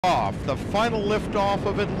The final liftoff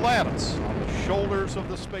of Atlantis on the shoulders of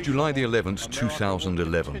the space. July the 11th,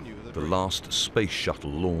 2011, the last space shuttle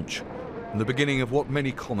launch, and the beginning of what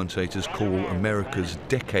many commentators call America's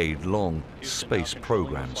decade-long space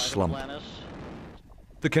program slump.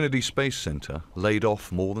 The Kennedy Space Center laid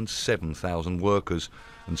off more than 7,000 workers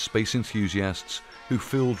and space enthusiasts who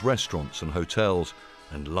filled restaurants and hotels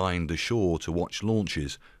and lined the shore to watch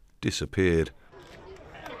launches disappeared.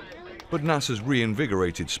 But NASA's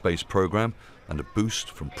reinvigorated space program and a boost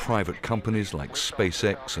from private companies like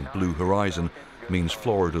SpaceX and Blue Horizon means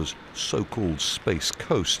Florida's so-called Space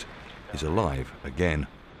Coast is alive again.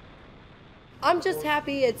 I'm just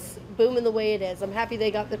happy it's booming the way it is. I'm happy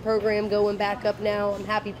they got the program going back up now. I'm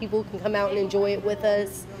happy people can come out and enjoy it with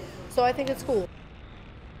us. So I think it's cool.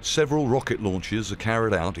 Several rocket launches are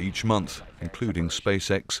carried out each month, including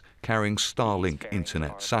SpaceX carrying Starlink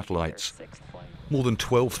internet satellites. More than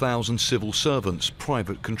 12,000 civil servants,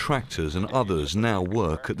 private contractors and others now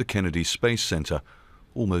work at the Kennedy Space Center,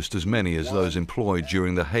 almost as many as those employed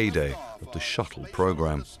during the heyday of the shuttle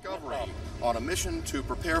program. On a mission to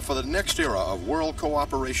prepare for the next era of world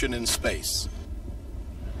cooperation in space.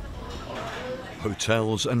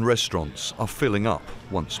 Hotels and restaurants are filling up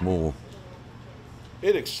once more.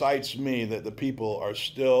 It excites me that the people are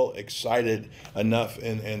still excited enough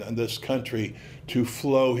in this country to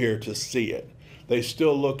flow here to see it. They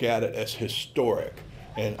still look at it as historic,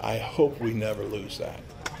 and I hope we never lose that.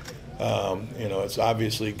 It's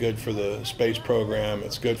obviously good for the space program,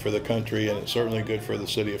 it's good for the country, and it's certainly good for the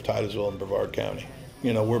city of Titusville and Brevard County.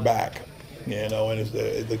 We're back, and as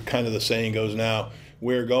the saying goes now,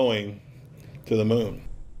 we're going to the moon.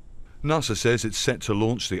 NASA says it's set to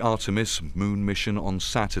launch the Artemis moon mission on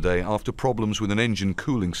Saturday after problems with an engine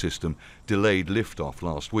cooling system delayed liftoff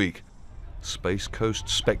last week. Space Coast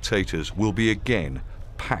spectators will be again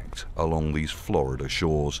packed along these Florida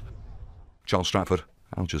shores. Charles Stratford,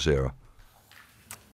 Al Jazeera.